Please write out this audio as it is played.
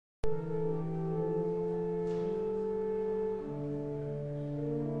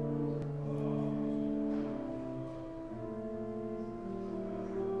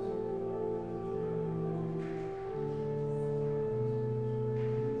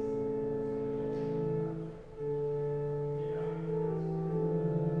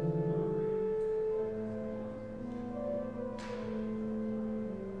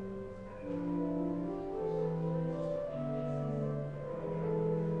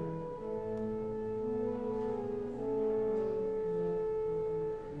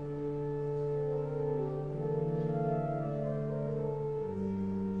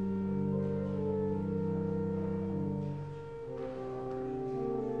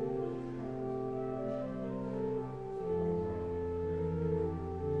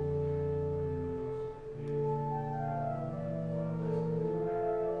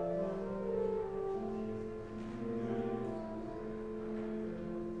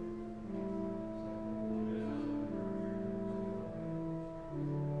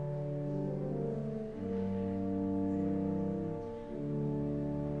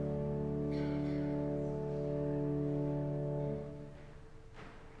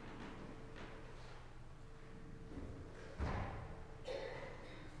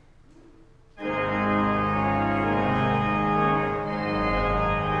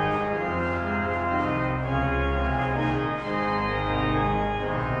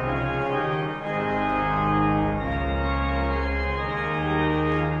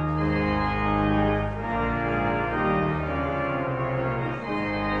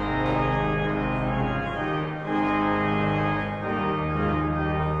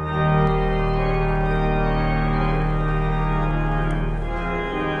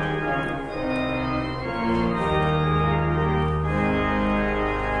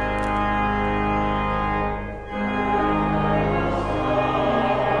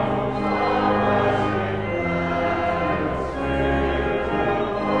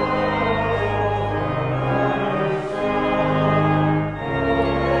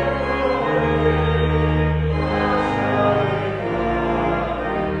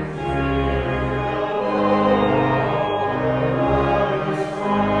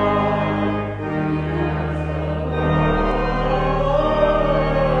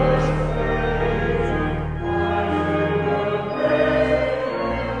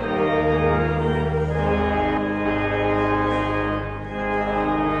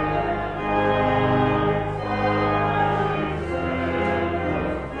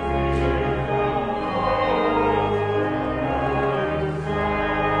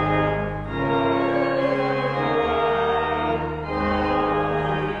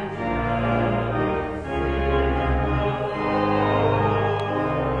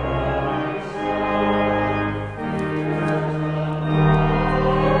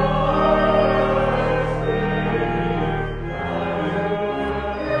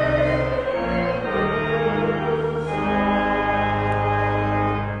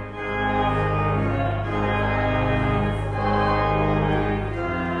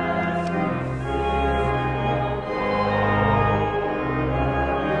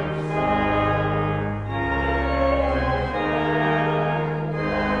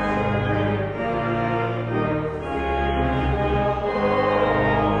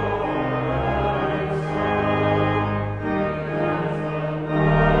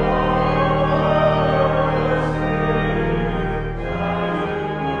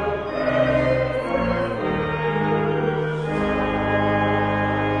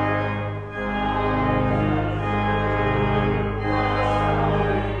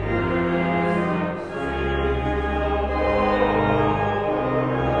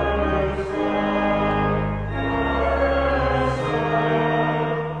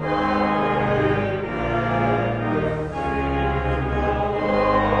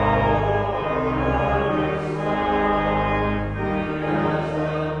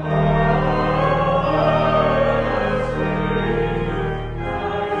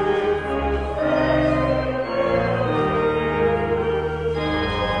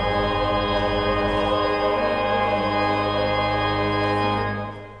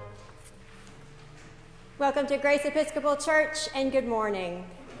to Grace Episcopal Church, and good morning.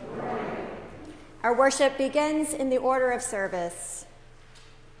 Our worship begins in the order of service.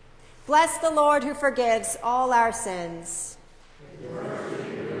 Bless the Lord who forgives all our sins.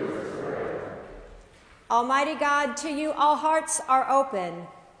 Almighty God, to you all hearts are open,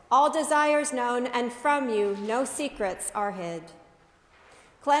 all desires known, and from you no secrets are hid.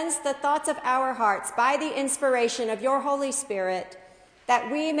 Cleanse the thoughts of our hearts by the inspiration of your Holy Spirit, that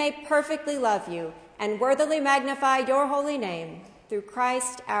we may perfectly love you and worthily magnify your holy name, through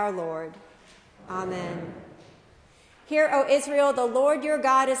Christ our Lord. Amen. Hear, O Israel, the Lord your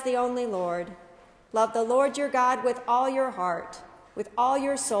God is the only Lord. Love the Lord your God with all your heart, with all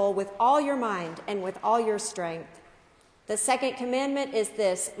your soul, with all your mind, and with all your strength. The second commandment is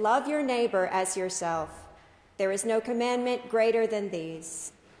this: love your neighbor as yourself. There is no commandment greater than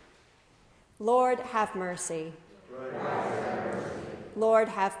these. Lord, have mercy. Lord,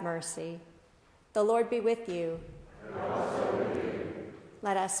 have mercy. The Lord be with you. And also with you.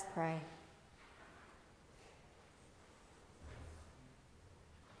 Let us pray.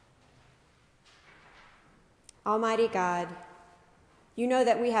 Almighty God, you know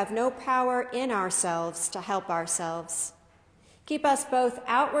that we have no power in ourselves to help ourselves. Keep us both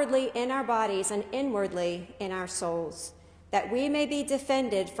outwardly in our bodies and inwardly in our souls, that we may be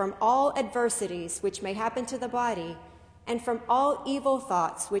defended from all adversities which may happen to the body, and from all evil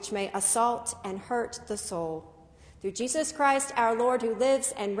thoughts which may assault and hurt the soul. Through Jesus Christ our Lord, who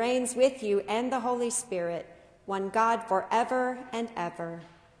lives and reigns with you and the Holy Spirit, one God forever and ever.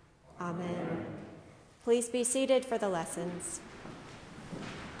 Amen. Please be seated for the lessons.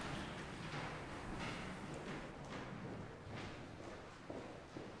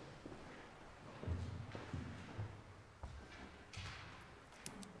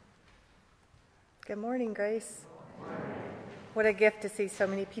 Good morning, Grace. Good morning. What a gift to see so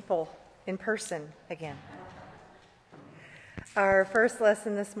many people in person again. Our first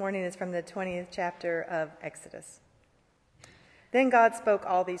lesson this morning is from the 20th chapter of Exodus. Then God spoke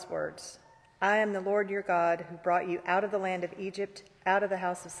all these words: I am the Lord your God, who brought you out of the land of Egypt, out of the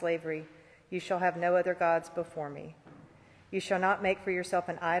house of slavery. You shall have no other gods before me. You shall not make for yourself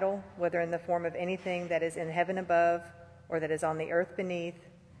an idol, whether in the form of anything that is in heaven above, or that is on the earth beneath,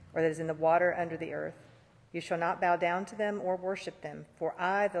 or that is in the water under the earth. You shall not bow down to them or worship them, for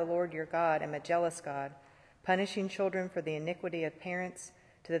I, the Lord your God, am a jealous God, punishing children for the iniquity of parents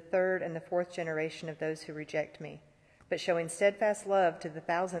to the third and the fourth generation of those who reject me, but showing steadfast love to the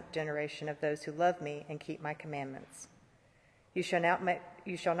 1,000th generation of those who love me and keep my commandments. You shall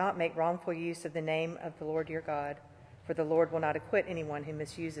not make wrongful use of the name of the Lord your God, for the Lord will not acquit anyone who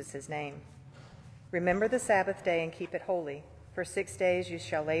misuses his name. Remember the Sabbath day and keep it holy. For 6 days you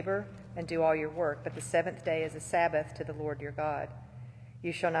shall labor and do all your work, but the 7th day is a Sabbath to the Lord your God.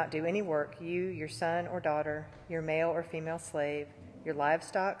 You shall not do any work, you, your son or daughter, your male or female slave, your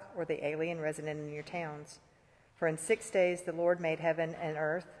livestock, or the alien resident in your towns. For in 6 days the Lord made heaven and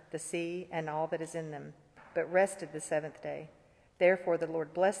earth, the sea, and all that is in them, but rested the 7th day. Therefore the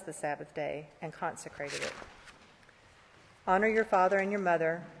Lord blessed the Sabbath day and consecrated it. Honor your father and your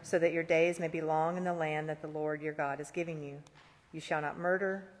mother, so that your days may be long in the land that the Lord your God is giving you. You shall not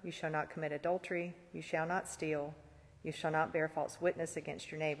murder, you shall not commit adultery, you shall not steal, you shall not bear false witness against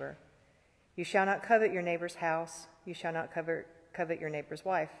your neighbor. You shall not covet your neighbor's house, you shall not covet your neighbor's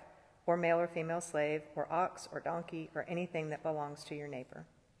wife, or male or female slave, or ox or donkey, or anything that belongs to your neighbor.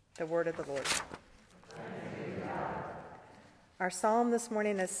 The word of the Lord. Our psalm this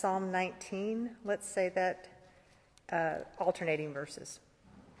morning is Psalm 19. Let's say that alternating verses.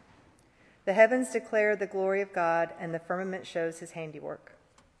 The heavens declare the glory of God, and the firmament shows his handiwork.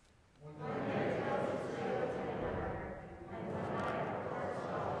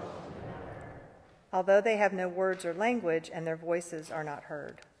 Although they have no words or language, and their voices are not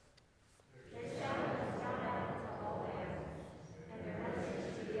heard.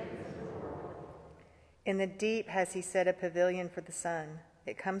 In the deep has he set a pavilion for the sun.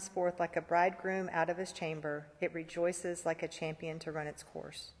 It comes forth like a bridegroom out of his chamber. It rejoices like a champion to run its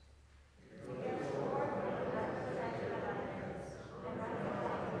course.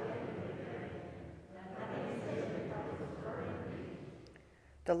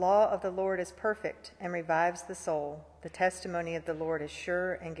 The law of the Lord is perfect and revives the soul. The testimony of the Lord is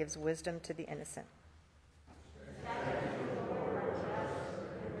sure and gives wisdom to the innocent.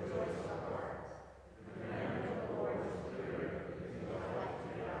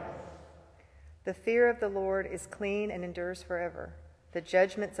 The fear of the Lord is clean and endures forever. The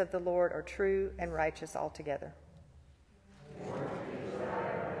judgments of the Lord are true and righteous altogether.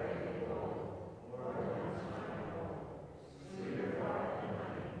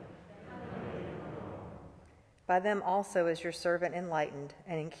 By them also is your servant enlightened,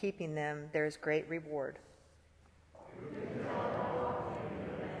 and in keeping them there is great reward.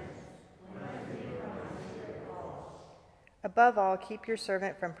 Above all, keep your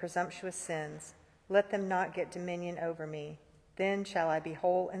servant from presumptuous sins. Let them not get dominion over me. Then shall I be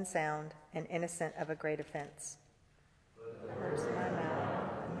whole and sound, and innocent of a great offense. The words of my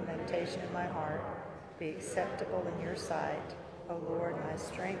mouth and the meditation of my heart be acceptable in your sight, O Lord, my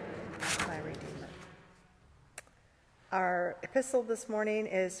strength and my Redeemer. Our epistle this morning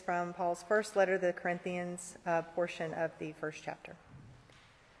is from Paul's first letter to the Corinthians, portion of the first chapter.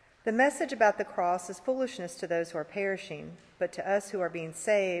 The message about the cross is foolishness to those who are perishing, but to us who are being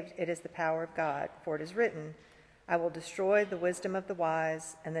saved, it is the power of God. For it is written, I will destroy the wisdom of the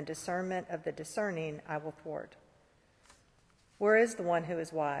wise, and the discernment of the discerning I will thwart. Where is the one who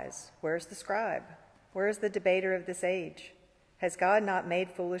is wise? Where is the scribe? Where is the debater of this age? Has God not made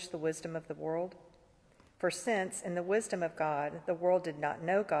foolish the wisdom of the world? For since, in the wisdom of God, the world did not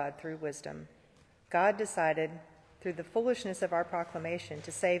know God through wisdom, God decided, through the foolishness of our proclamation,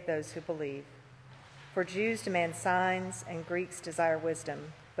 to save those who believe. For Jews demand signs and Greeks desire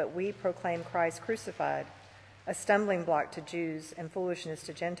wisdom, but we proclaim Christ crucified, a stumbling block to Jews and foolishness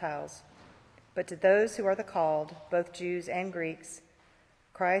to Gentiles. But to those who are the called, both Jews and Greeks,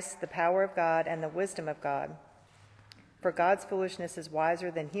 Christ, the power of God and the wisdom of God. For God's foolishness is wiser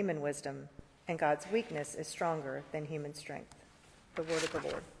than human wisdom, and God's weakness is stronger than human strength. The word of the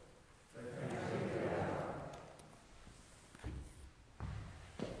Lord.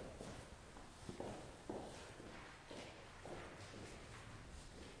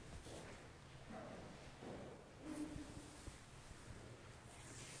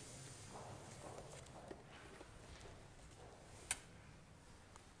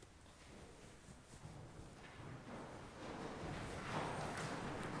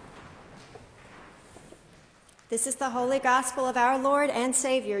 This is the Holy Gospel of our Lord and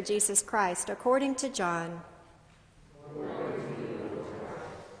Savior, Jesus Christ, according to John.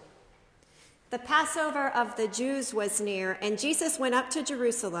 The Passover of the Jews was near, and Jesus went up to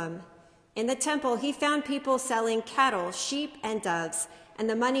Jerusalem. In the temple, he found people selling cattle, sheep, and doves, and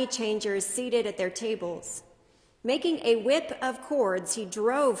the money changers seated at their tables. Making a whip of cords, he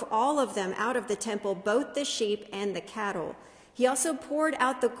drove all of them out of the temple, both the sheep and the cattle. He also poured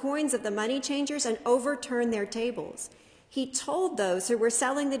out the coins of the money changers and overturned their tables. He told those who were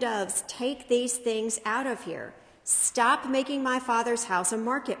selling the doves, "Take these things out of here. Stop making my Father's house a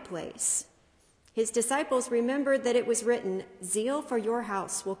marketplace." His disciples remembered that it was written, "Zeal for your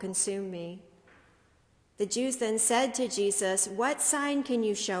house will consume me." The Jews then said to Jesus, "What sign can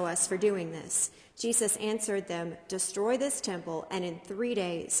you show us for doing this?" Jesus answered them, "Destroy this temple, and in 3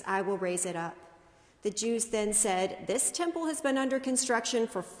 days I will raise it up." The Jews then said, "This temple has been under construction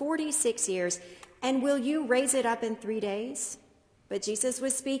for 46 years, and will you raise it up in 3 days?" But Jesus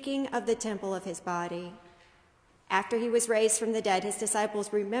was speaking of the temple of his body. After he was raised from the dead, his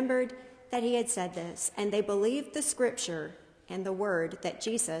disciples remembered that he had said this, and they believed the scripture and the word that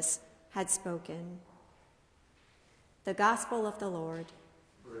Jesus had spoken. The Gospel of the Lord.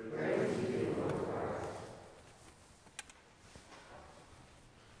 Praise to you, Lord Christ.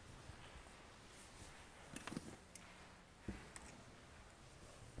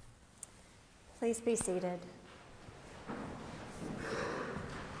 Please be seated.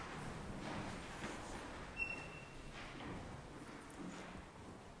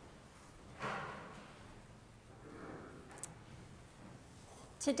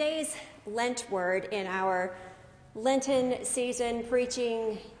 Today's Lent word in our Lenten season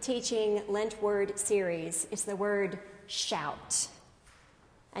preaching, teaching Lent word series is the word shout.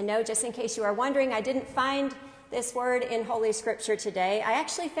 I know, just in case you are wondering, I didn't find this word in Holy Scripture today. I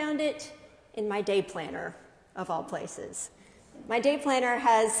actually found it in my day planner, of all places. My day planner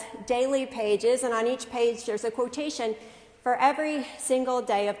has daily pages, and on each page there's a quotation for every single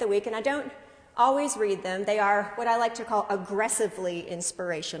day of the week, and I don't always read them. They are what I like to call aggressively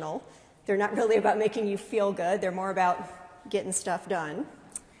inspirational. They're not really about making you feel good. They're more about getting stuff done.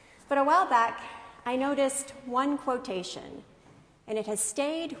 But a while back, I noticed one quotation, and it has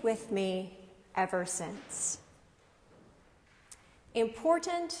stayed with me ever since.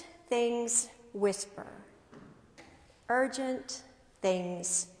 Important things whisper. Urgent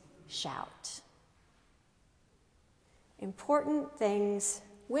things shout. Important things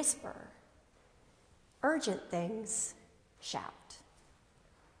whisper. Urgent things shout.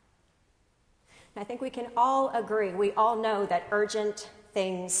 And I think we can all agree, we all know that urgent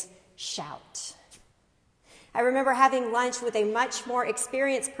things shout. I remember having lunch with a much more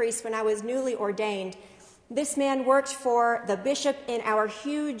experienced priest when I was newly ordained. This man worked for the bishop in our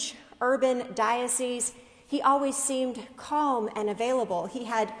huge urban diocese. He always seemed calm and available. He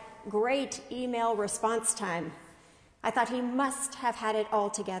had great email response time. I thought he must have had it all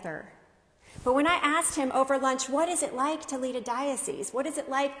together. But when I asked him over lunch, what is it like to lead a diocese? What is it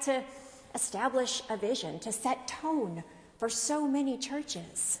like to establish a vision, to set tone for so many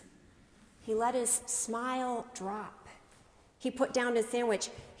churches? He let his smile drop. He put down his sandwich.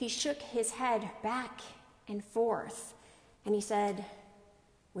 He shook his head back and forth. And he said,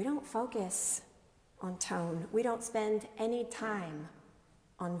 we don't focus on tone. We don't spend any time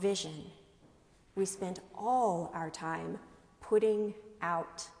on vision. We spend all our time putting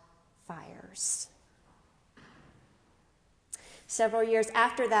out fires. Several years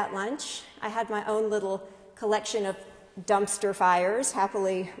after that lunch, I had my own little collection of dumpster fires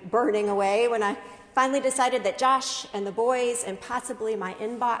happily burning away when I finally decided that Josh and the boys and possibly my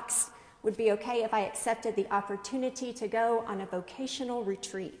inbox would be okay if I accepted the opportunity to go on a vocational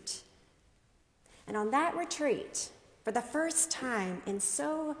retreat. And on that retreat, for the first time in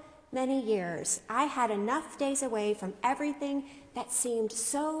so many years, I had enough days away from everything that seemed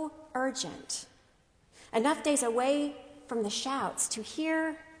so urgent, enough days away from the shouts to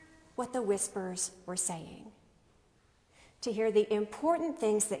hear what the whispers were saying, to hear the important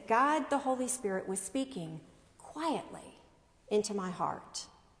things that God, the Holy Spirit, was speaking quietly into my heart.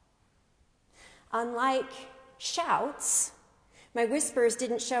 Unlike shouts, my whispers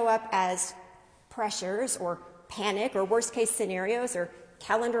didn't show up as pressures or panic or worst-case scenarios or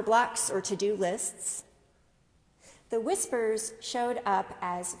calendar blocks or to-do lists. The whispers showed up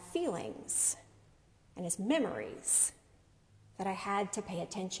as feelings and as memories that I had to pay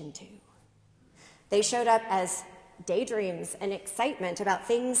attention to. They showed up as daydreams and excitement about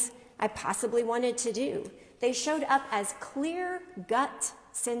things I possibly wanted to do. They showed up as clear gut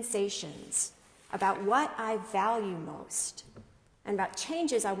sensations about what I value most and about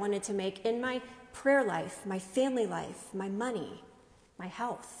changes I wanted to make in my prayer life, my family life, my money, my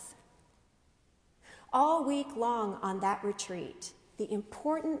health. All week long on that retreat, the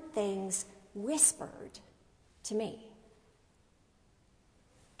important things whispered to me.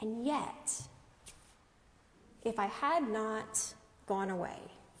 And yet, if I had not gone away,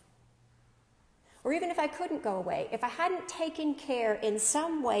 or even if I couldn't go away, if I hadn't taken care in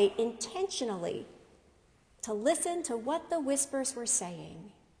some way intentionally to listen to what the whispers were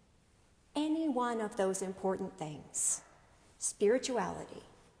saying, any one of those important things, spirituality,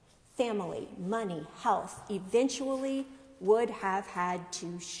 family, money, health, eventually would have had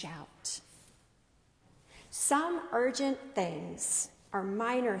to shout. Some urgent things are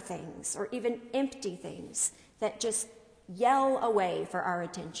minor things or even empty things that just yell away for our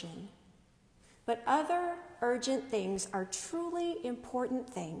attention. But other urgent things are truly important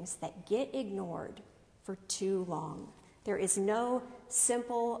things that get ignored for too long. There is no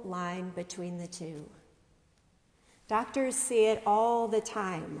simple line between the two. Doctors see it all the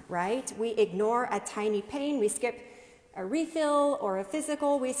time, right? We ignore a tiny pain. We skip a refill or a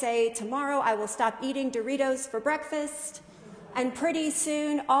physical. We say, tomorrow I will stop eating Doritos for breakfast. And pretty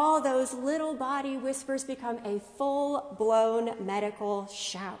soon, all those little body whispers become a full-blown medical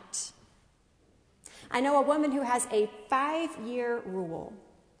shout. I know a woman who has a 5-year rule.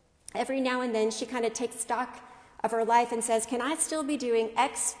 Every now and then, she kind of takes stock of her life and says, can I still be doing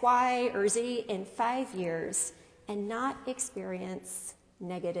X, Y, or Z in 5 years and not experience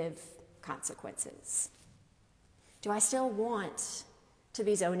negative consequences? Do I still want to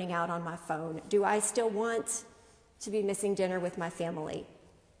be zoning out on my phone? Do I still want to be missing dinner with my family?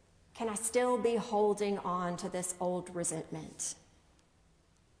 Can I still be holding on to this old resentment?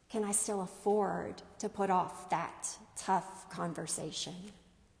 Can I still afford to put off that tough conversation?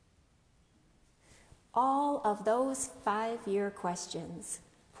 All of those 5-year questions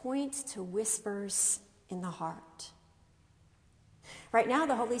point to whispers in the heart. Right now,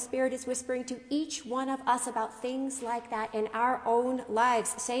 the Holy Spirit is whispering to each one of us about things like that in our own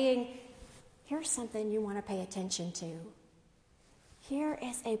lives, saying, here's something you want to pay attention to. Here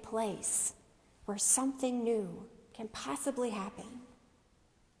is a place where something new can possibly happen.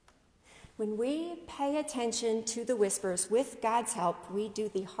 When we pay attention to the whispers with God's help, we do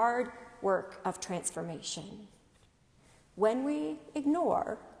the hard work of transformation. When we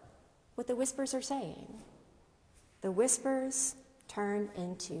ignore what the whispers are saying, the whispers turn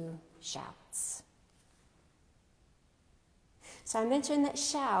into shouts. So I mentioned that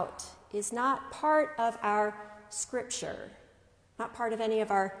shout is not part of our scripture, not part of any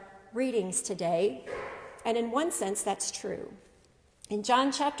of our readings today. And in one sense, that's true. In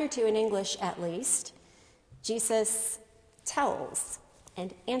John chapter 2, in English at least, Jesus tells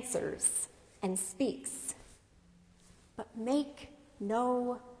and answers and speaks. But make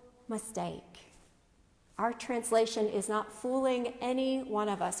no mistake, Our translation is not fooling any one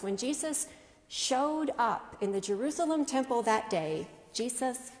of us. When Jesus showed up in the Jerusalem temple that day,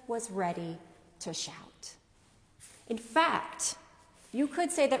 Jesus was ready to shout. In fact, you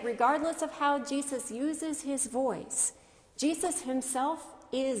could say that regardless of how Jesus uses his voice, Jesus himself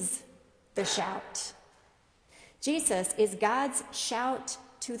is the shout. Jesus is God's shout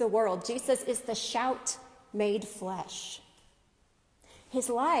to the world. Jesus is the shout made flesh. His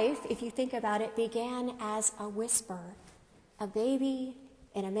life, if you think about it, began as a whisper, a baby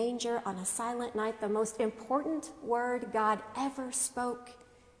in a manger on a silent night, the most important word God ever spoke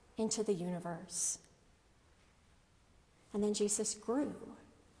into the universe. And then Jesus grew.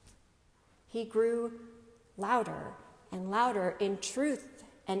 He grew louder and louder in truth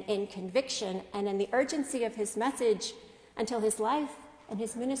and in conviction and in the urgency of his message until his life and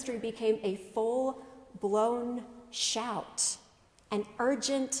his ministry became a full-blown shout, an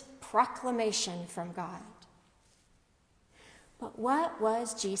urgent proclamation from God. But what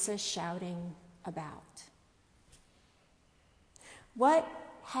was Jesus shouting about? What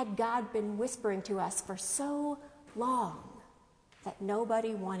had God been whispering to us for so long that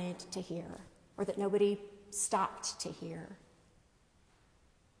nobody wanted to hear, or that nobody stopped to hear?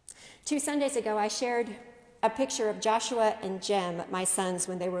 2 Sundays ago, I shared a picture of Joshua and Jem, my sons,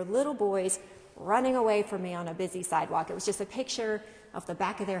 when they were little boys running away from me on a busy sidewalk. It was just a picture of the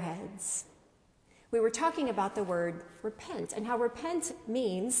back of their heads. We were talking about the word repent and how repent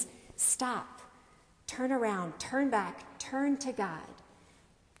means stop, turn around, turn back, turn to God.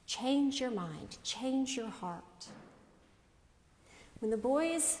 Change your mind, change your heart. When the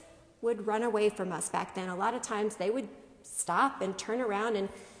boys would run away from us back then, a lot of times they would stop and turn around and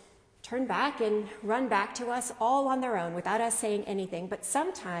turn back and run back to us all on their own without us saying anything. But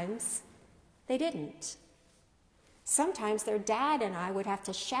sometimes they didn't. Sometimes their dad and I would have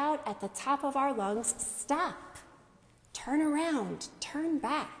to shout at the top of our lungs, stop, turn around, turn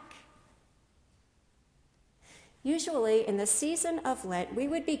back. Usually in the season of Lent, we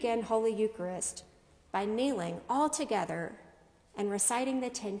would begin Holy Eucharist by kneeling all together and reciting the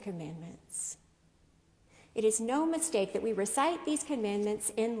 10 Commandments. It is no mistake that we recite these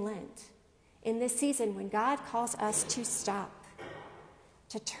commandments in Lent, in this season when God calls us to stop,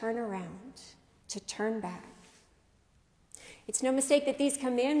 to turn around, to turn back. It's no mistake that these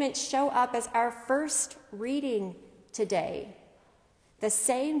commandments show up as our first reading today, the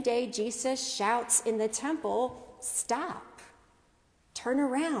same day Jesus shouts in the temple, stop, turn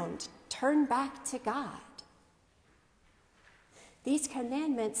around, turn back to God. These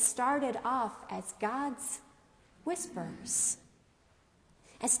commandments started off as God's whispers,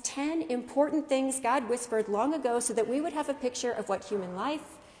 as 10 important things God whispered long ago so that we would have a picture of what human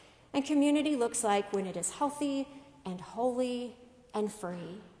life and community looks like when it is healthy and holy and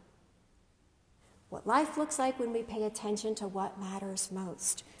free. What life looks like when we pay attention to what matters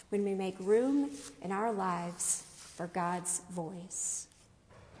most, when we make room in our lives for God's voice.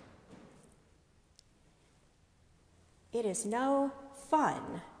 It is no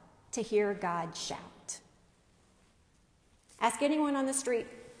fun to hear God shout. Ask anyone on the street,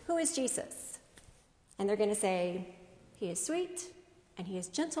 who is Jesus? And they're going to say, he is sweet, and he is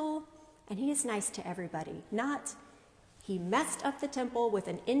gentle, and he is nice to everybody. Not, he messed up the temple with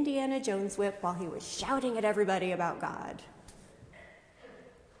an Indiana Jones whip while he was shouting at everybody about God.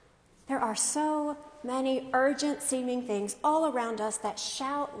 There are so many urgent-seeming things all around us that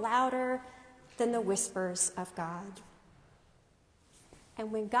shout louder than the whispers of God.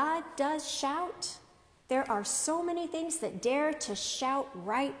 And when God does shout, there are so many things that dare to shout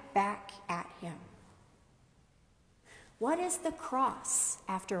right back at him. What is the cross,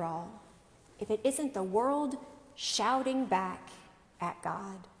 after all, if it isn't the world shouting back at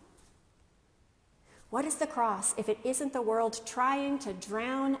God? What is the cross if it isn't the world trying to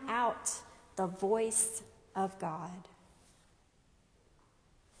drown out the voice of God?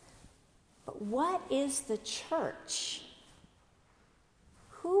 But what is the church?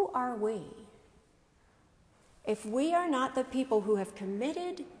 Who are we? If we are not the people who have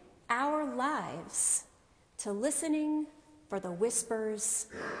committed our lives to listening for the whispers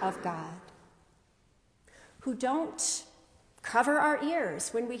of God, who don't cover our ears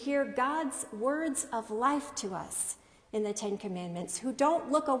when we hear God's words of life to us in the 10 Commandments, who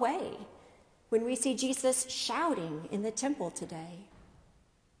don't look away when we see Jesus shouting in the temple today.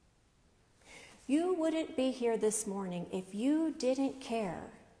 You wouldn't be here this morning if you didn't care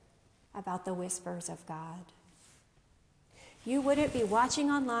about the whispers of God. You wouldn't be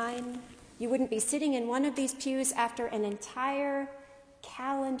watching online. You wouldn't be sitting in one of these pews after an entire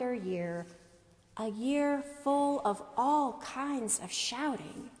calendar year, a year full of all kinds of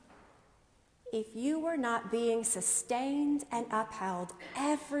shouting, if you were not being sustained and upheld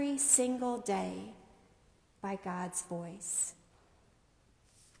every single day by God's voice,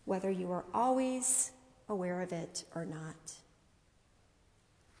 whether you are always aware of it or not.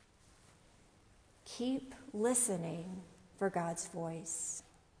 Keep listening for God's voice.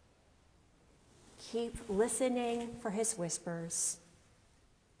 Keep listening for his whispers,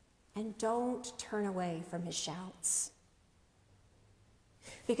 and don't turn away from his shouts.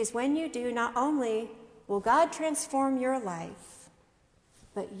 Because when you do, not only will God transform your life,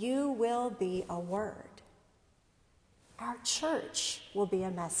 but you will be a word. Our church will be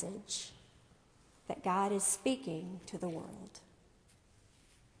a message that God is speaking to the world.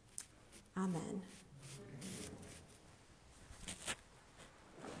 Amen.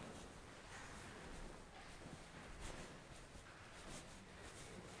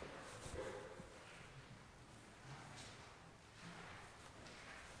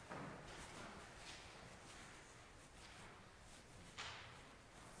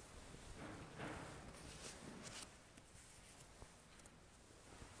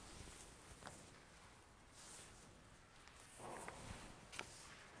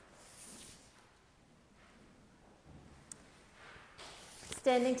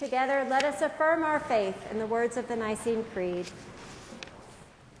 Standing together, let us affirm our faith in the words of the Nicene Creed.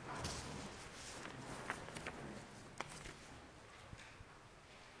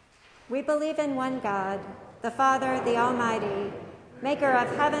 We believe in one God, the Father, the Almighty, maker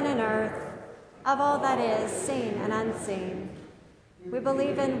of heaven and earth, of all that is seen and unseen. We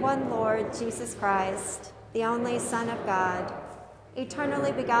believe in one Lord, Jesus Christ, the only Son of God,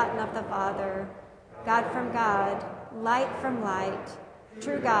 eternally begotten of the Father, God from God, light from light,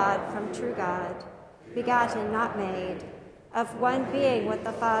 true God from true God, begotten, not made, of one being with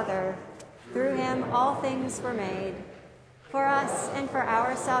the Father. Through him all things were made. For us and for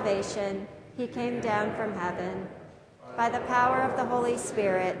our salvation, he came down from heaven. By the power of the Holy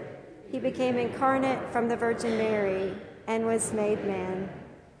Spirit, he became incarnate from the Virgin Mary and was made man.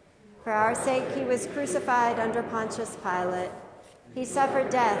 For our sake, he was crucified under Pontius Pilate. He suffered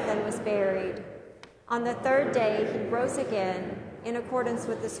death and was buried. On the third day, he rose again in accordance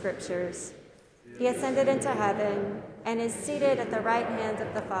with the Scriptures. He ascended into heaven and is seated at the right hand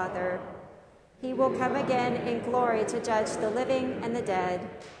of the Father. He will come again in glory to judge the living and the dead,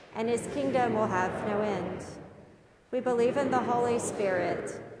 and his kingdom will have no end. We believe in the Holy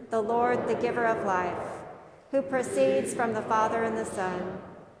Spirit, the Lord, the giver of life, who proceeds from the Father and the Son.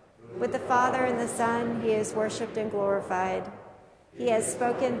 With the Father and the Son, he is worshipped and glorified. He has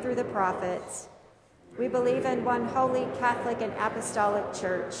spoken through the prophets. We believe in one holy, Catholic, and apostolic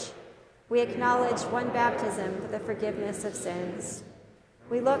church. We acknowledge one baptism for the forgiveness of sins.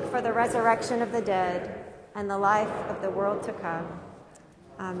 We look for the resurrection of the dead and the life of the world to come.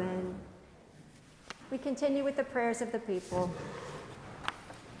 Amen. We continue with the prayers of the people.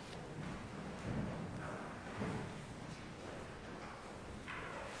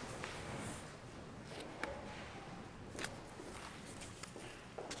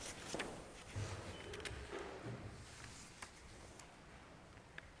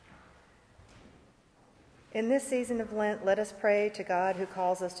 In this season of Lent, let us pray to God who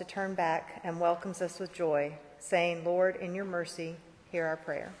calls us to turn back and welcomes us with joy, saying, Lord, in your mercy, hear our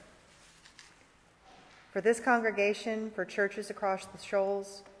prayer. For this congregation, for churches across the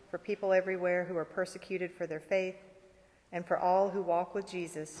shoals, for people everywhere who are persecuted for their faith, and for all who walk with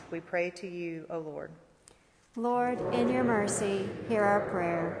Jesus, we pray to you, O Lord. Lord, in your mercy, hear our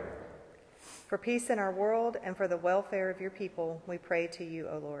prayer. For peace in our world and for the welfare of your people, we pray to you,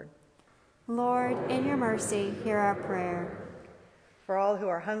 O Lord. Lord, in your mercy, hear our prayer. For all who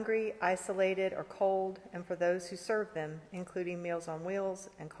are hungry, isolated, or cold, and for those who serve them, including Meals on Wheels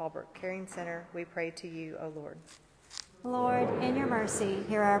and Colbert Caring Center, we pray to you, O Lord. Lord, in your mercy,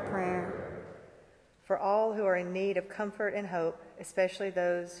 hear our prayer. For all who are in need of comfort and hope, especially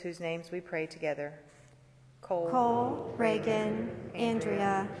those whose names we pray together. Cole, Reagan,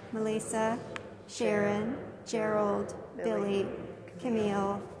 Andrea, Melissa, Sharon, Gerald, Billy,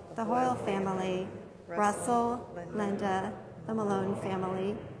 Camille, the Hoyle family, Russell, Linda, the Malone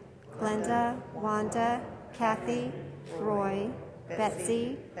family, Glenda, Wanda, Kathy, Roy,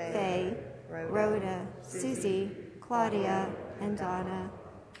 Betsy, Faye, Rhoda, Susie, Claudia, and Donna.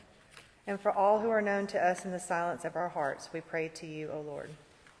 And for all who are known to us in the silence of our hearts, we pray to you, O Lord.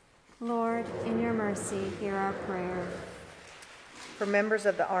 Lord, in your mercy, hear our prayer. For members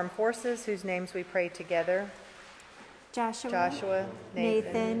of the armed forces whose names we pray together, Joshua,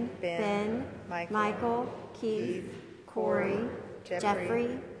 Nathan, Ben, Michael, Keith, Corey,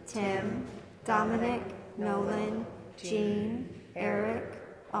 Jeffrey, Tim, Dominic, Nolan, Jean, Eric,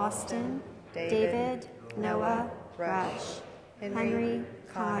 Austin, David, Noah, Rush, Henry,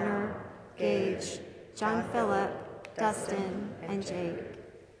 Connor, Gage, John Phillip, Dustin, and Jake.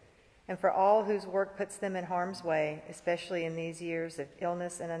 And for all whose work puts them in harm's way, especially in these years of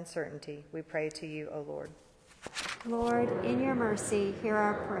illness and uncertainty, we pray to you, O Lord. Lord, in your mercy, hear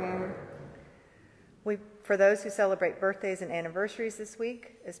our prayer. For those who celebrate birthdays and anniversaries this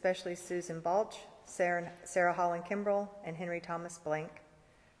week, especially Susan Balch, Sarah Holland Kimbrell, and Henry Thomas Blank,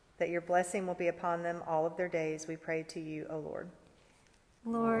 that your blessing will be upon them all of their days, we pray to you, O Lord.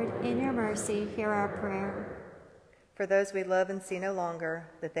 Lord, in your mercy, hear our prayer. For those we love and see no longer,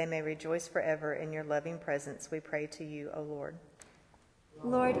 that they may rejoice forever in your loving presence, we pray to you, O Lord.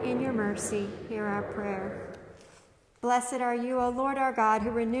 Lord, in your mercy, hear our prayer. Blessed are you, O Lord our God, who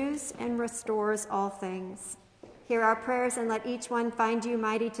renews and restores all things. Hear our prayers and let each one find you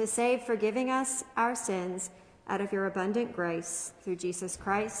mighty to save, forgiving us our sins out of your abundant grace, through Jesus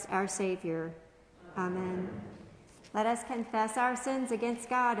Christ, our Savior. Amen. Let us confess our sins against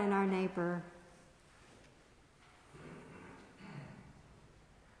God and our neighbor.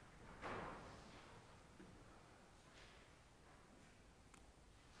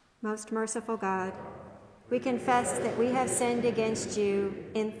 Most merciful God, we confess that we have sinned against you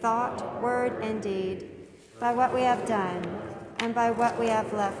in thought, word, and deed, by what we have done and by what we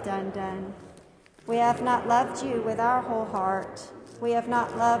have left undone. We have not loved you with our whole heart. We have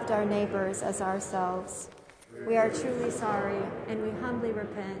not loved our neighbors as ourselves. We are truly sorry, and we humbly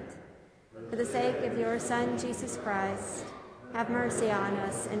repent. For the sake of your Son, Jesus Christ, have mercy on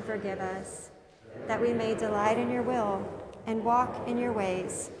us and forgive us, that we may delight in your will and walk in your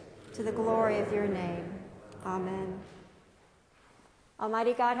ways, to the glory of your name. Amen.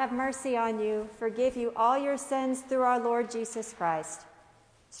 Almighty God, have mercy on you, forgive you all your sins through our Lord Jesus Christ,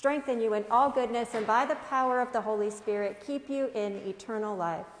 strengthen you in all goodness, and by the power of the Holy Spirit, keep you in eternal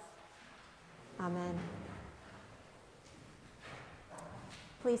life. Amen.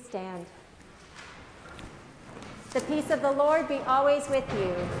 Please stand. The peace of the Lord be always with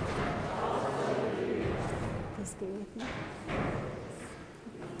you. Peace be with you.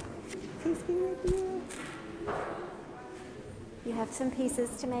 Peace be with you. You have some pieces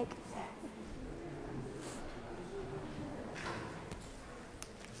to make.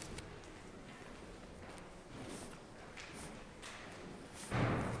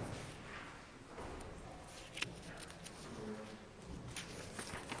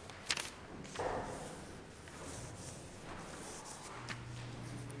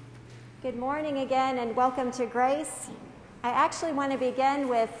 Good morning again, and welcome to Grace. I actually want to begin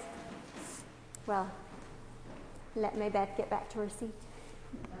with, well, let Maybeth get back to her seat.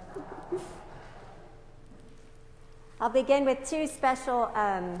 I'll begin with two special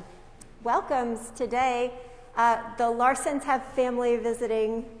welcomes today. The Larsons have family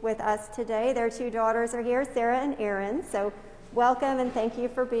visiting with us today. Their two daughters are here, Sarah and Erin. So welcome and thank you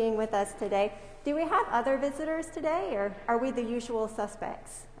for being with us today. Do we have other visitors today, or are we the usual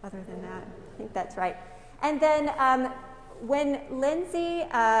suspects? Other than that, I think that's right. And then when Lindsay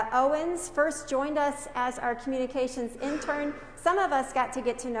Owens first joined us as our communications intern, some of us got to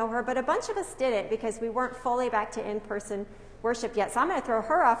get to know her, but a bunch of us didn't because we weren't fully back to in-person worship yet. So I'm going to throw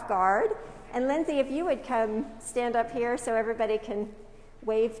her off guard. And Lindsay, if you would come stand up here so everybody can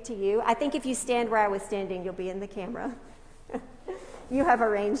wave to you. I think if you stand where I was standing, you'll be in the camera. You have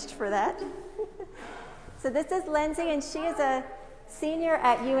arranged for that. So this is Lindsay, and she is a senior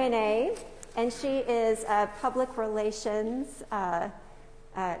at UNA, and she is a public relations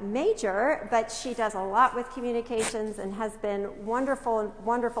major, but she does a lot with communications and has been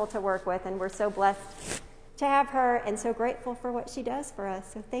wonderful to work with, and we're so blessed to have her and so grateful for what she does for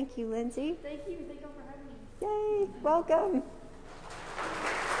us. So thank you, Lindsay. Thank you for having me. Yay, welcome.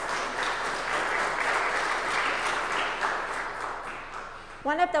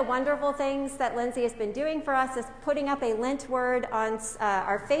 One of the wonderful things that Lindsay has been doing for us is putting up a Lent word on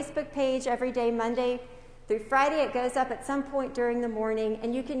our Facebook page every day, Monday through Friday. It goes up at some point during the morning,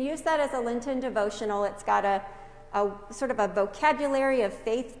 and you can use that as a Lenten devotional. It's got a sort of a vocabulary of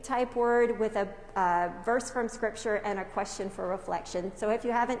faith type word with a verse from Scripture and a question for reflection. So if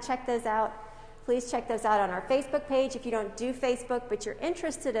you haven't checked those out, please check those out on our Facebook page. If you don't do Facebook but you're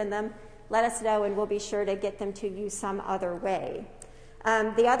interested in them, let us know, and we'll be sure to get them to you some other way.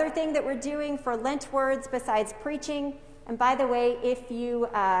 The other thing that we're doing for Lent words besides preaching, and by the way, if you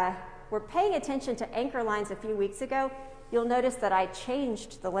were paying attention to anchor lines a few weeks ago, you'll notice that I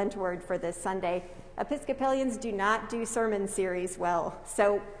changed the Lent word for this Sunday. Episcopalians do not do sermon series well.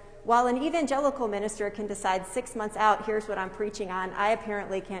 So while an evangelical minister can decide 6 months out, here's what I'm preaching on, I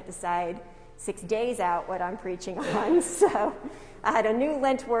apparently can't decide 6 days out what I'm preaching on. So I had a new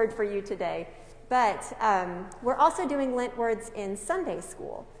Lent word for you today. But we're also doing Lent words in Sunday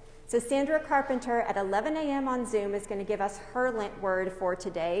school. So Sandra Carpenter at 11 a.m. on Zoom is going to give us her Lent word for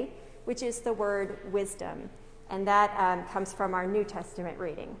today, which is the word wisdom. And that comes from our New Testament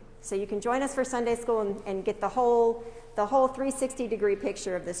reading. So you can join us for Sunday school and get the whole 360-degree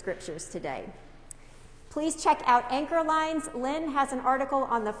picture of the scriptures today. Please check out Anchor Lines. Lynn has an article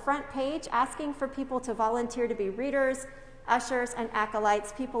on the front page asking for people to volunteer to be readers, ushers, and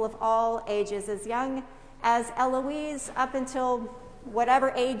acolytes, people of all ages, as young as Eloise up until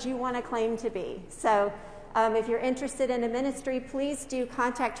whatever age you want to claim to be. So if you're interested in a ministry, please do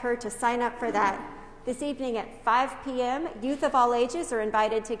contact her to sign up for that. This evening at 5 p.m., youth of all ages are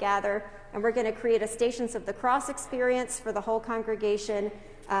invited to gather, and we're going to create a Stations of the Cross experience for the whole congregation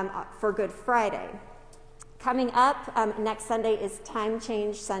for Good Friday. Coming up next Sunday is Time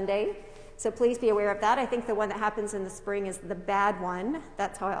Change Sunday, so please be aware of that. I think the one that happens in the spring is the bad one.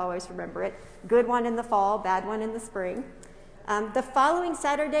 That's how I always remember it. Good one in the fall, bad one in the spring. The following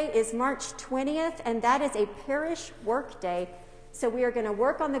Saturday is March 20th, and that is a parish work day. So we are going to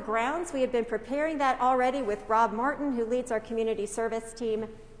work on the grounds. We have been preparing that already with Rob Martin, who leads our community service team,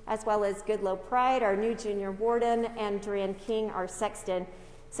 as well as Goodlow Pride, our new junior warden, and Duran King, our sexton.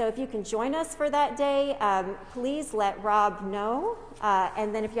 So if you can join us for that day, please let Rob know.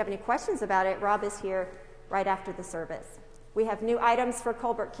 And then if you have any questions about it, Rob is here right after the service. We have new items for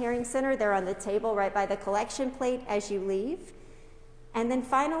Colbert Caring Center. They're on the table right by the collection plate as you leave. And then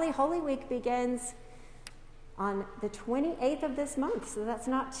finally, Holy Week begins on the 28th of this month, so that's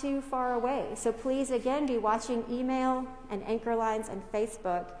not too far away. So please, again, be watching email and Anchor Lines and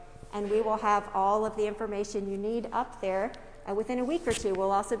Facebook, and we will have all of the information you need up there within a week or two.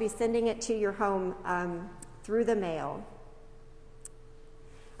 We'll also be sending it to your home through the mail.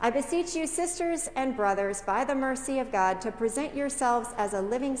 I beseech you, sisters and brothers, by the mercy of God, to present yourselves as a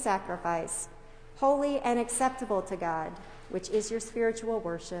living sacrifice, holy and acceptable to God, which is your spiritual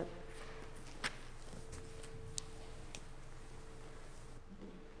worship.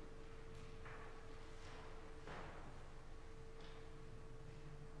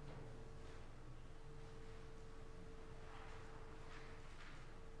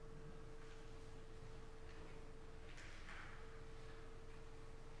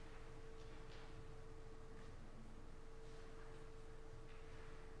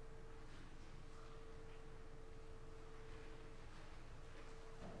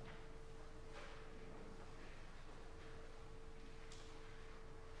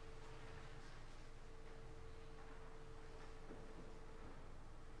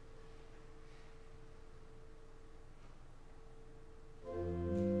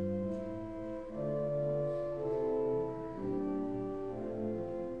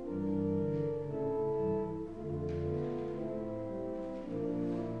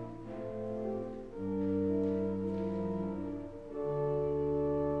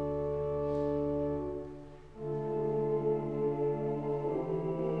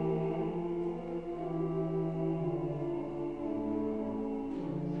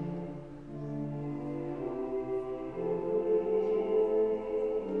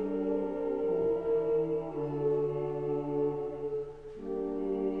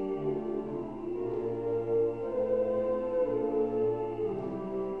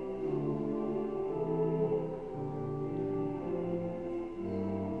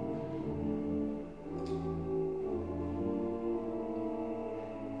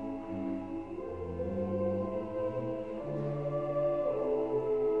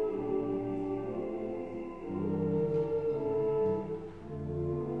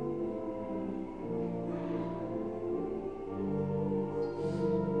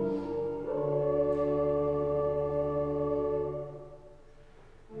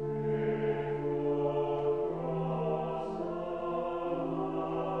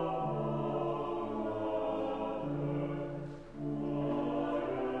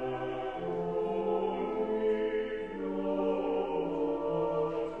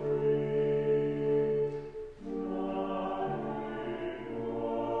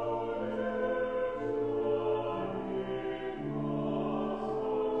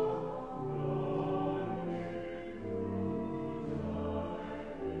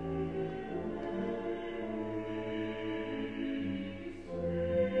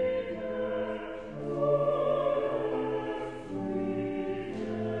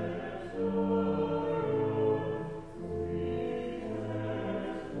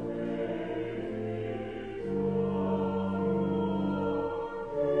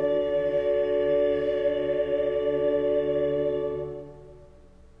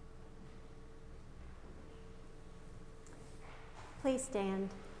 Please stand.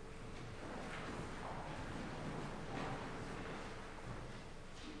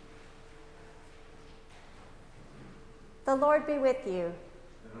 The Lord be with you.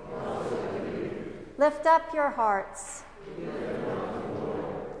 And also with you. Lift up your hearts.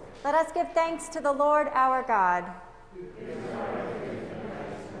 Let us give thanks to the Lord our God.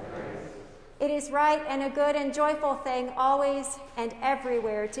 It is right and a good and joyful thing always and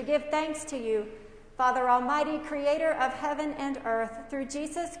everywhere to give thanks to you, Father Almighty, creator of heaven and earth, through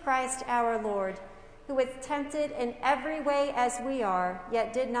Jesus Christ our Lord, who was tempted in every way as we are,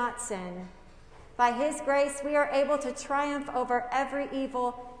 yet did not sin. By his grace we are able to triumph over every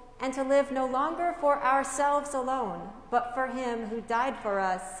evil and to live no longer for ourselves alone, but for him who died for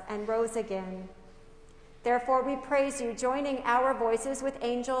us and rose again. Therefore we praise you, joining our voices with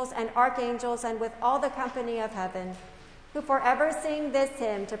angels and archangels and with all the company of heaven, who forever sing this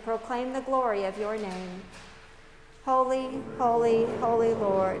hymn to proclaim the glory of your name. Holy, holy, holy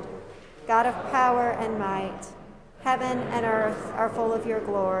Lord, God of power and might, heaven and earth are full of your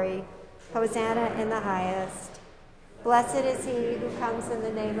glory. Hosanna in the highest. Blessed is he who comes in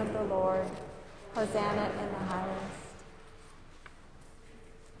the name of the Lord. Hosanna in the highest.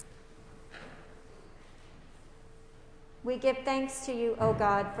 We give thanks to you, O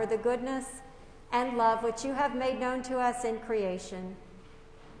God, for the goodness and love which you have made known to us in creation,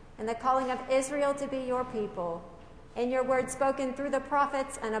 and the calling of Israel to be your people, in your word spoken through the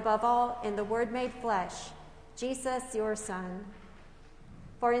prophets, and above all, in the word made flesh, Jesus, your Son.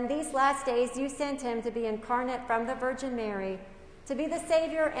 For in these last days you sent him to be incarnate from the Virgin Mary, to be the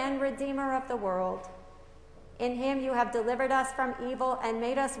Savior and Redeemer of the world. In him you have delivered us from evil and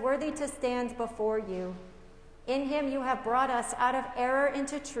made us worthy to stand before you. In him you have brought us out of error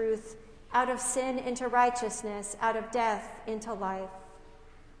into truth, out of sin into righteousness, out of death into life.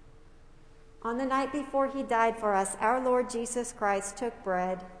 On the night before he died for us, our Lord Jesus Christ took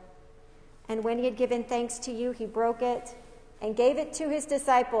bread, and when he had given thanks to you, he broke it and gave it to his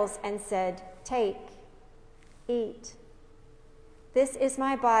disciples and said, "Take, eat. This is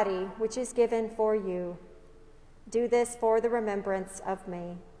my body, which is given for you. Do this for the remembrance of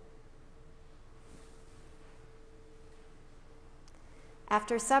me."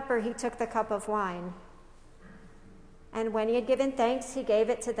 After supper, he took the cup of wine, and when he had given thanks, he gave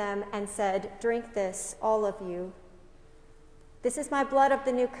it to them and said, "Drink this, all of you. This is my blood of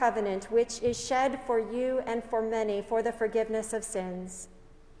the new covenant, which is shed for you and for many for the forgiveness of sins.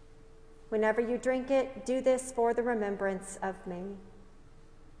 Whenever you drink it, do this for the remembrance of me."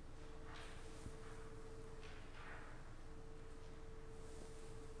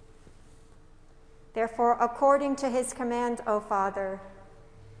 Therefore, according to his command, O Father,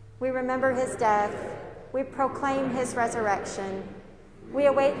 we remember his death, we proclaim his resurrection, we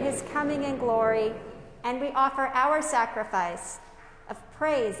await his coming in glory, and we offer our sacrifice of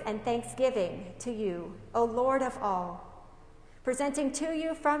praise and thanksgiving to you, O Lord of all, presenting to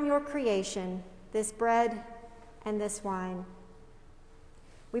you from your creation this bread and this wine.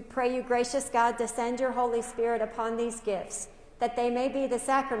 We pray you, gracious God, to send your Holy Spirit upon these gifts, that they may be the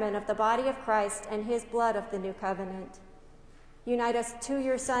sacrament of the body of Christ and his blood of the new covenant. Unite us to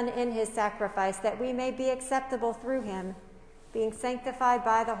your Son in his sacrifice, that we may be acceptable through him, being sanctified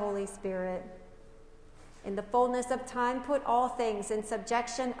by the Holy Spirit. In the fullness of time, put all things in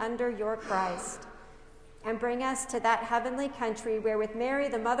subjection under your Christ, and bring us to that heavenly country where with Mary,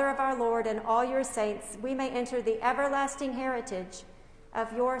 the mother of our Lord, and all your saints, we may enter the everlasting heritage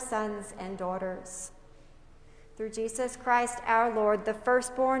of your sons and daughters. Through Jesus Christ our Lord, the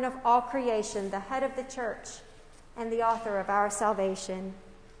firstborn of all creation, the head of the church, and the author of our salvation.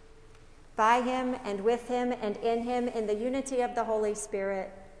 By him and with him and in him, in the unity of the Holy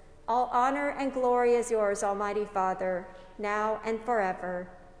Spirit, all honor and glory is yours, Almighty Father, now and forever.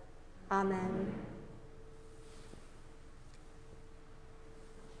 Amen.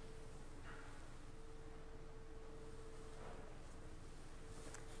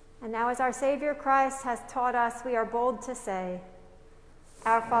 And now, as our Savior Christ has taught us, we are bold to say,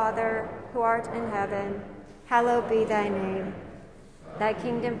 "Our Father, who art in heaven, hallowed be thy name. Thy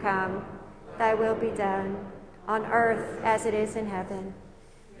kingdom come, thy will be done, on earth as it is in heaven.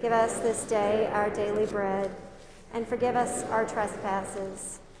 Give us this day our daily bread, and forgive us our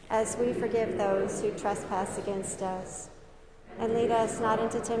trespasses, as we forgive those who trespass against us. And lead us not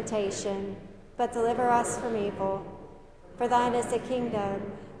into temptation, but deliver us from evil. For thine is the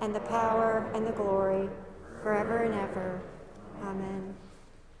kingdom, and the power, and the glory, forever and ever. Amen."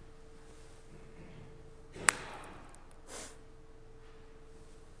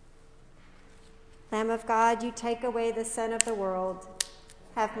 Lamb of God, you take away the sin of the world.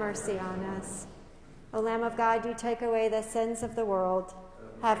 Have mercy on us. O Lamb of God, you take away the sins of the world.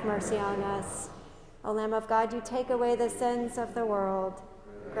 Have mercy on us. O Lamb of God, you take away the sins of the world.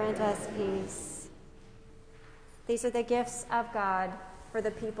 Grant us peace. These are the gifts of God for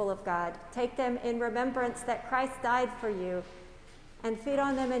the people of God. Take them in remembrance that Christ died for you, and feed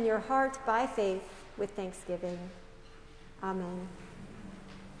on them in your heart by faith with thanksgiving. Amen.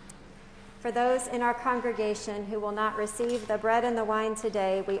 For those in our congregation who will not receive the bread and the wine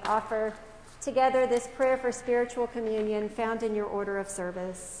today, we offer together this prayer for spiritual communion found in your order of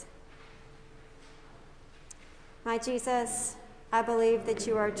service. My Jesus, I believe that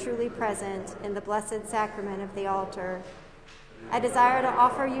you are truly present in the blessed sacrament of the altar. I desire to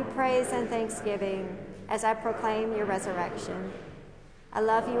offer you praise and thanksgiving as I proclaim your resurrection. I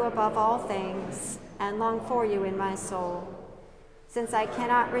love you above all things and long for you in my soul. Since I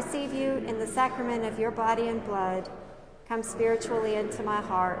cannot receive you in the sacrament of your body and blood, come spiritually into my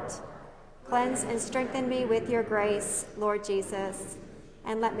heart. Cleanse and strengthen me with your grace, Lord Jesus,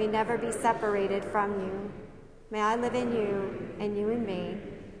 and let me never be separated from you. May I live in you and you in me,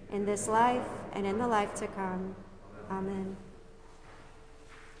 in this life and in the life to come. Amen.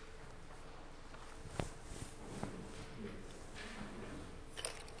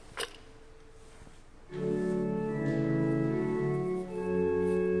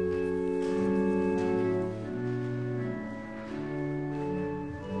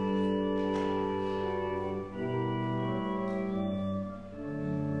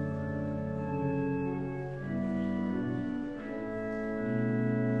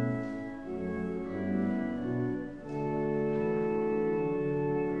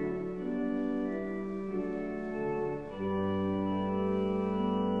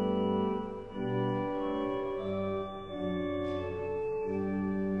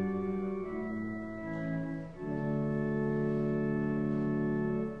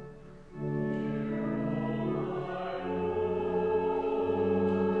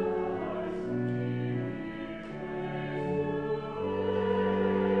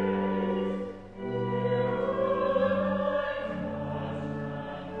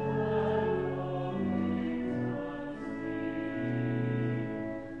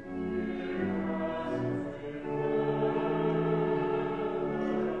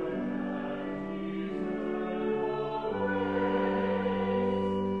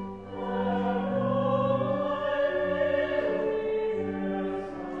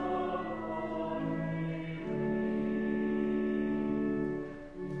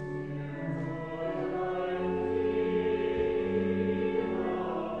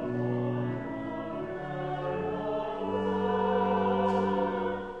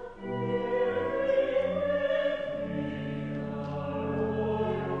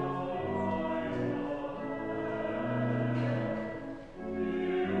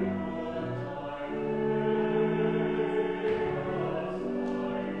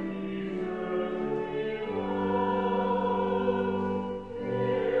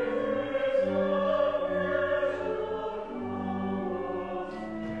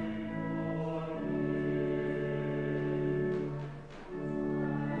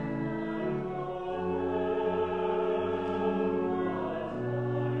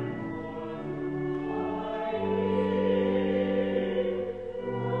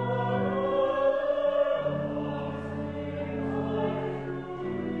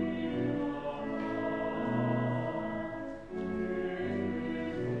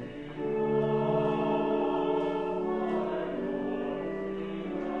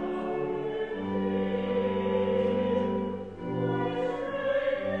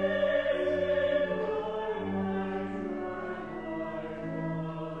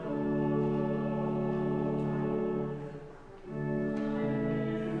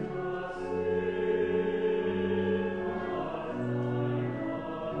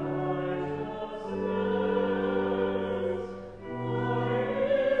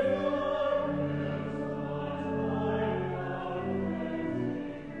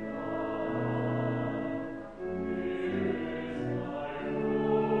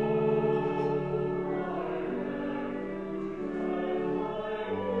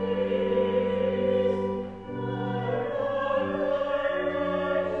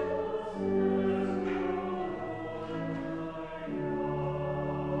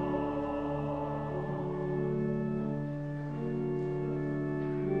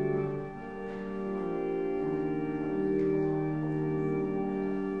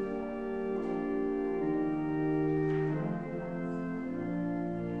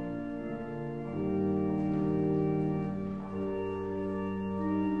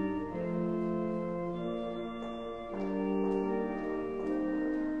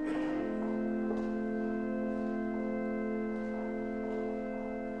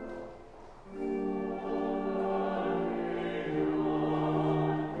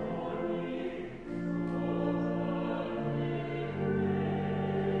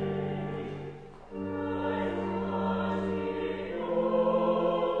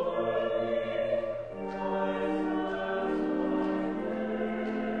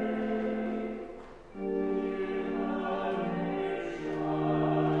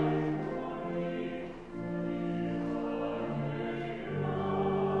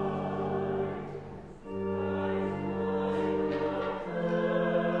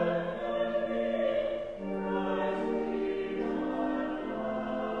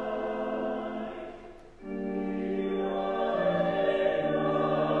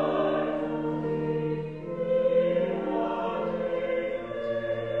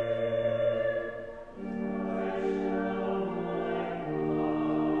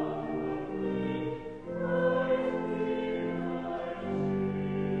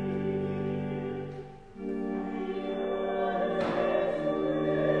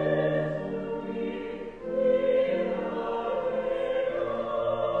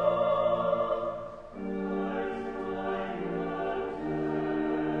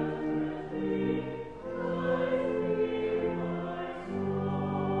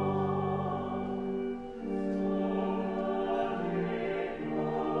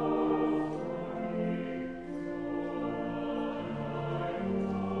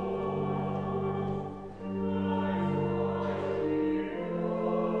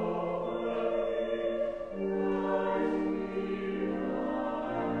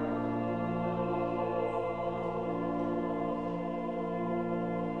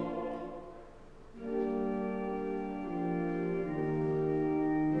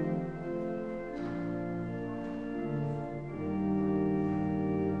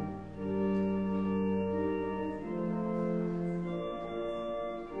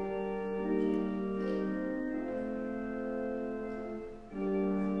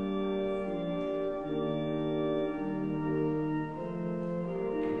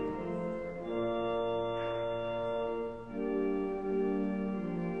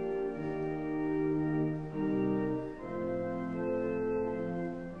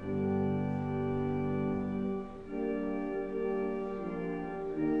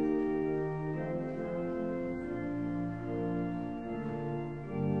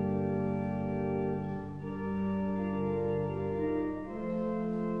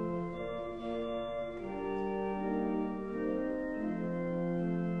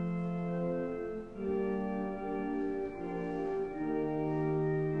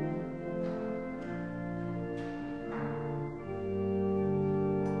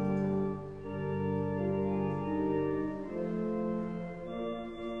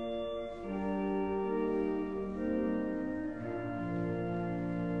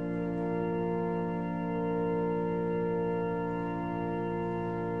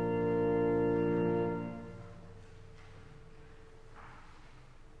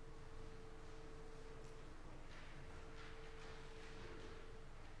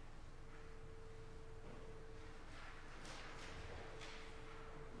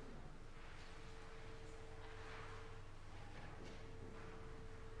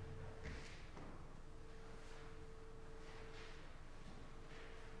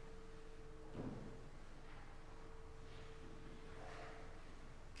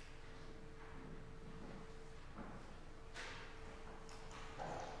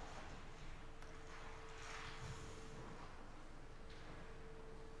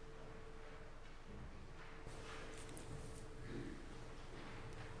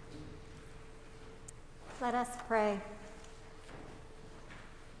 Let us pray.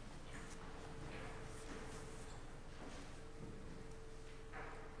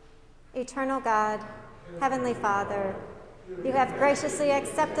 Eternal God, Heavenly Father, you have graciously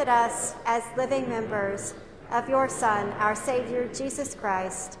accepted us as living members of your Son, our Savior, Jesus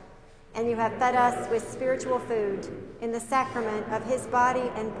Christ, and you have fed us with spiritual food in the sacrament of his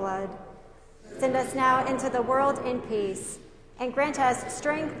body and blood. Send us now into the world in peace, and grant us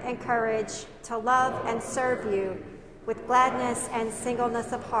strength and courage to love and serve you with gladness and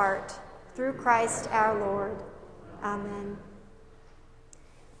singleness of heart, through Christ our Lord. Amen.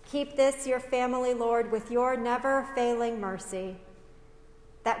 Keep this your family, Lord, with your never-failing mercy,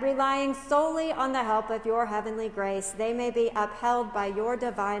 that relying solely on the help of your heavenly grace, they may be upheld by your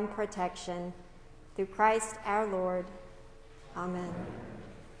divine protection. Through Christ our Lord. Amen.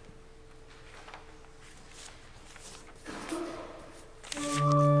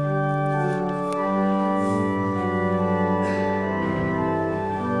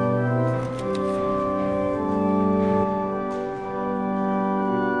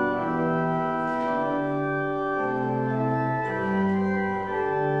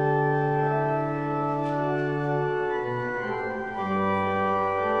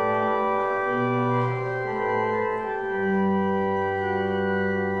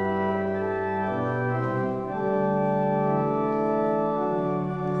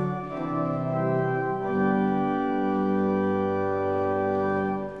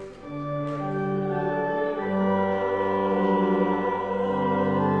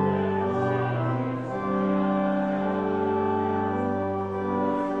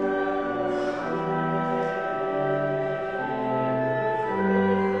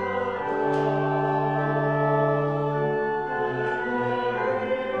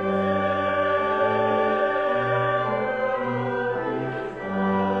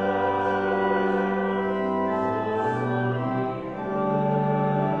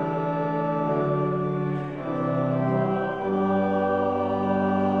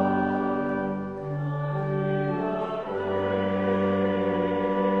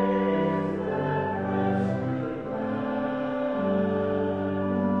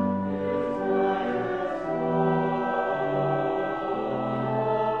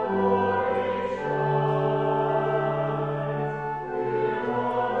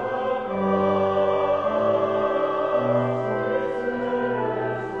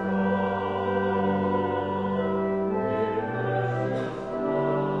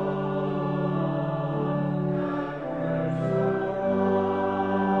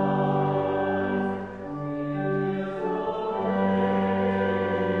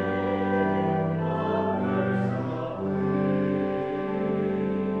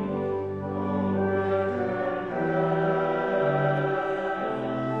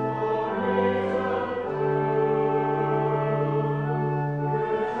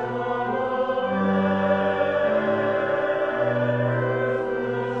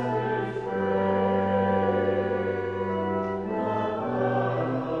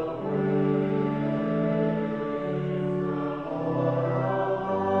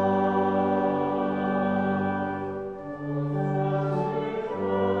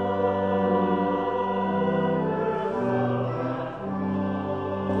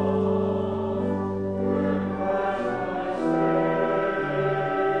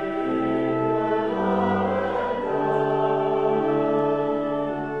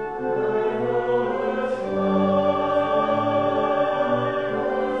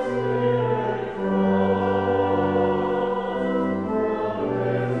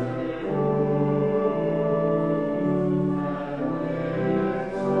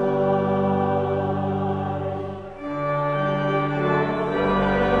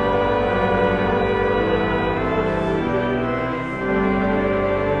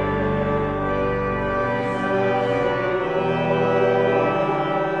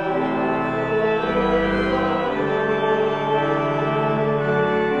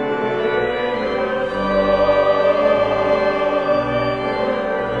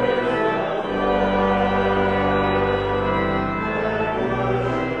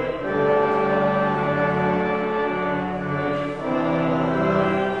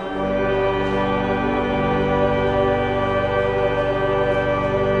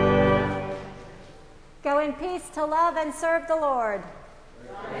 Go in peace to love and serve the Lord.